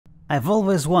I've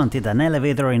always wanted an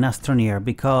elevator in Astroneer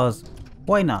because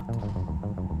why not?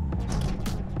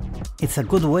 It's a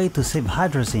good way to save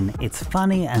hydrogen, it's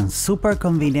funny and super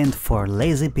convenient for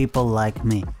lazy people like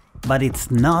me. But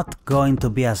it's not going to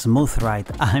be a smooth ride,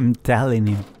 I'm telling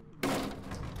you.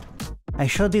 I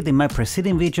showed it in my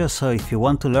preceding video, so if you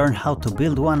want to learn how to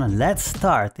build one, let's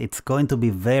start. It's going to be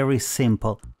very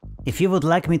simple. If you would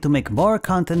like me to make more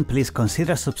content, please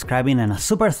consider subscribing, and a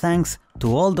super thanks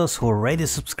to all those who already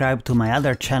subscribed to my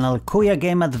other channel, Kuya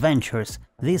Game Adventures.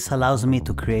 This allows me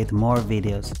to create more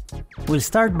videos. We'll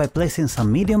start by placing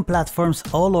some medium platforms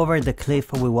all over the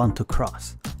cliff we want to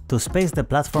cross. To space the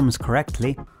platforms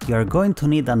correctly, you are going to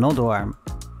need an auto arm.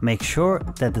 Make sure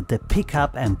that the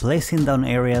pickup and placing down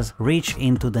areas reach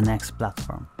into the next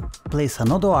platform. Place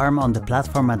an auto arm on the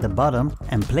platform at the bottom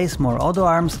and place more auto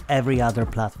arms every other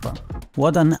platform.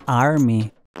 What an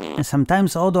army! And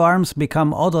sometimes auto arms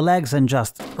become auto legs and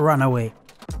just run away.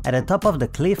 At the top of the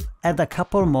cliff, add a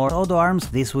couple more auto arms.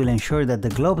 This will ensure that the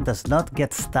globe does not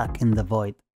get stuck in the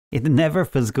void. It never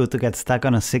feels good to get stuck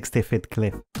on a 60-foot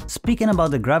cliff. Speaking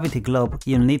about the gravity globe,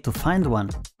 you'll need to find one.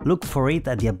 Look for it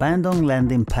at the abandoned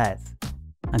landing pad.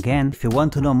 Again, if you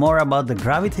want to know more about the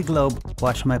gravity globe,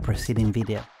 watch my preceding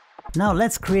video. Now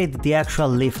let's create the actual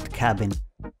lift cabin.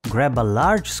 Grab a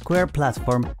large square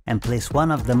platform and place one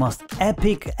of the most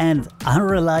epic and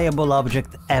unreliable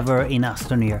objects ever in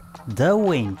Astroneer, the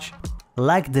winch.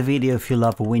 Like the video if you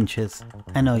love winches,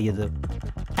 I know you do.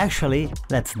 Actually,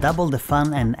 let's double the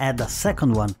fun and add a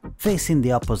second one, facing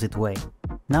the opposite way.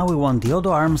 Now we want the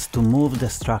auto arms to move the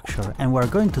structure, and we're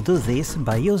going to do this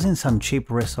by using some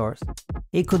cheap resource.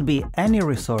 It could be any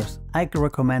resource. I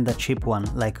recommend a cheap one,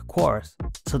 like quartz,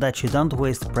 so that you don't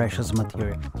waste precious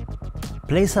material.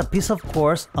 Place a piece of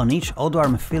quartz on each auto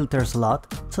arm filter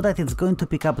slot, so that it's going to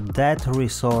pick up that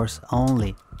resource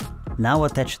only. Now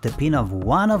attach the pin of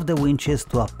one of the winches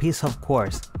to a piece of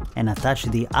quartz, and attach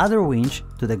the other winch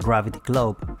to the gravity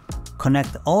globe.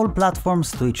 Connect all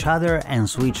platforms to each other and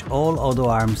switch all auto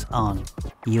arms on.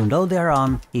 You know they're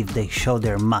on if they show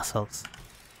their muscles.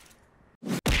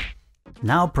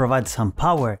 Now provide some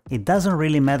power. It doesn't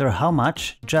really matter how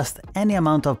much, just any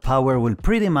amount of power will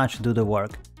pretty much do the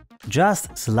work.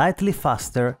 Just slightly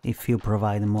faster if you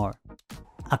provide more.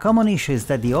 A common issue is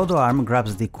that the auto arm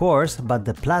grabs the quartz, but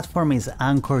the platform is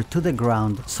anchored to the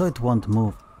ground, so it won't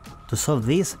move. To solve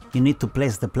this, you need to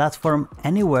place the platform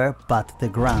anywhere but the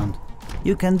ground.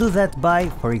 You can do that by,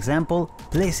 for example,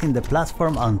 placing the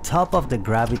platform on top of the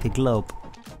gravity globe.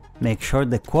 Make sure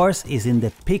the quartz is in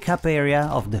the pickup area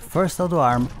of the first auto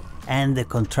arm and the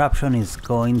contraption is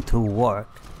going to work.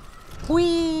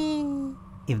 Whee!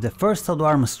 If the first auto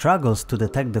arm struggles to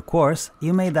detect the quartz,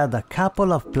 you may add a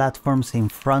couple of platforms in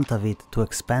front of it to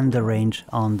expand the range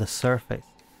on the surface.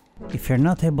 If you're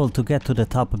not able to get to the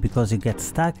top because you get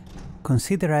stuck,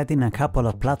 consider adding a couple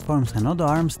of platforms and auto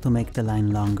arms to make the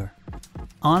line longer.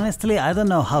 Honestly, I don't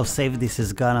know how safe this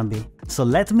is gonna be, so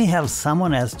let me have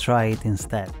someone else try it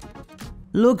instead.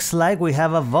 Looks like we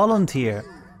have a volunteer.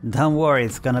 Don't worry,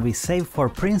 it's gonna be safe for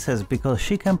Princess because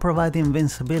she can provide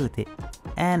invincibility.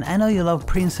 And I know you love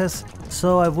Princess,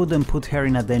 so I wouldn't put her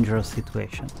in a dangerous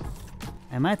situation.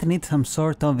 I might need some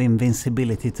sort of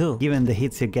invincibility too, given the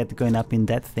hits you get going up in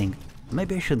that thing.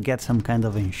 Maybe I should get some kind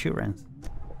of insurance.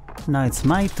 Now it's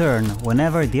my turn.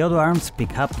 Whenever the auto arms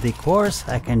pick up the quartz,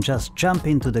 I can just jump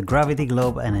into the gravity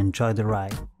globe and enjoy the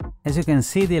ride. As you can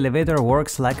see, the elevator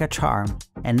works like a charm,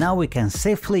 and now we can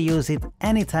safely use it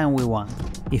anytime we want.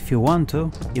 If you want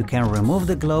to, you can remove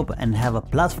the globe and have a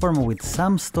platform with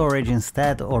some storage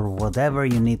instead, or whatever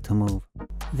you need to move.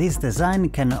 This design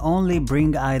can only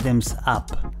bring items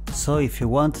up, so if you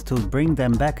want to bring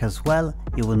them back as well,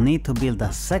 you will need to build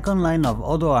a second line of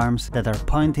auto arms that are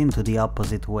pointing to the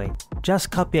opposite way.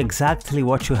 Just copy exactly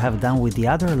what you have done with the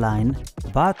other line,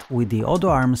 but with the auto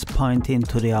arms pointing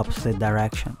to the opposite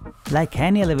direction. Like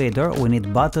any elevator, we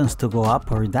need buttons to go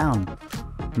up or down.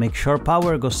 Make sure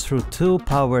power goes through two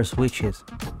power switches.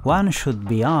 One should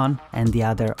be on and the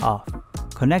other off.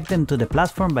 Connect them to the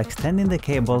platform by extending the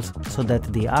cables so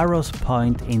that the arrows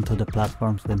point into the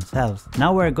platforms themselves.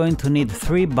 Now we're going to need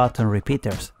 3 button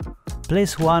repeaters.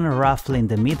 Place one roughly in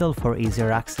the middle for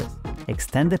easier access.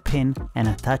 Extend the pin and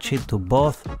attach it to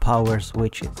both power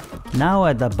switches. Now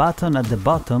add a button at the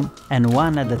bottom and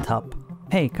one at the top.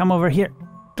 Hey, come over here!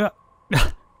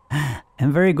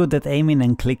 I'm very good at aiming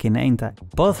and clicking, ain't I?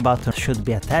 Both buttons should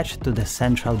be attached to the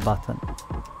central button.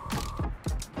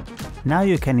 Now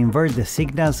you can invert the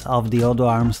signals of the auto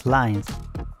arms lines.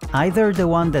 Either the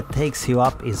one that takes you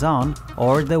up is on,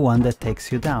 or the one that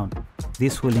takes you down.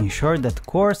 This will ensure that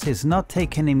quartz is not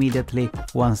taken immediately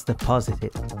once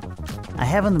deposited. I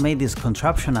haven't made this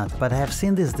contraption yet, but I have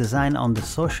seen this design on the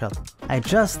social. I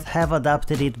just have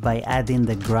adapted it by adding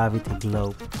the gravity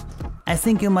globe. I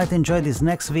think you might enjoy this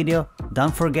next video.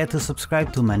 Don't forget to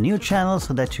subscribe to my new channel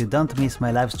so that you don't miss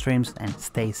my live streams, and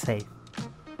stay safe.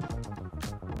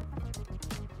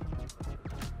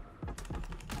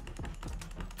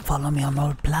 Follow me on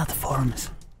all platforms.